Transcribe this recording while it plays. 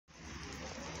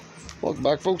Welcome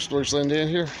back, folks. Deutschland Dan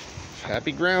here.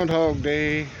 Happy Groundhog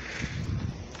Day.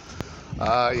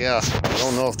 Yeah, I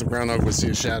don't know if the groundhog would see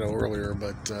a shadow earlier,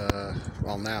 but,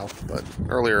 well, now, but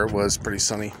earlier it was pretty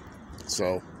sunny,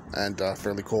 so, and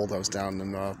fairly cold. I was down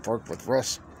in the park with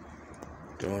Russ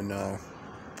doing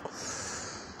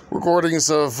recordings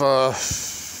of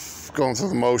going through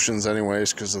the motions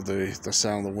anyways because of the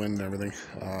sound of the wind and everything,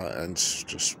 and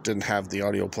just didn't have the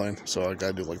audio playing, so I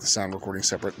gotta do like the sound recording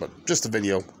separate, but just the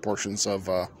video portions of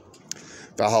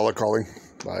Valhalla Calling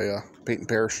by Peyton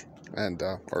Parrish, and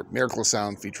or Miracle of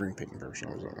Sound featuring Peyton Parrish.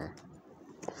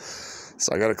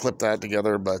 So I gotta clip that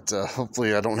together, but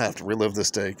hopefully I don't have to relive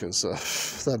this day, because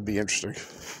that'd be interesting.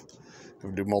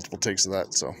 We'll do multiple takes of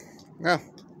that, so yeah,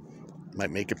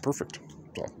 might make it perfect.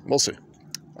 So we'll see.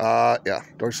 Yeah,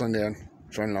 Deutschland Dan,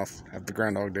 signing off. Happy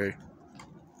Groundhog Day.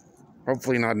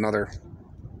 Hopefully not another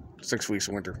 6 weeks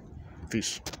of winter.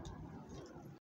 Peace.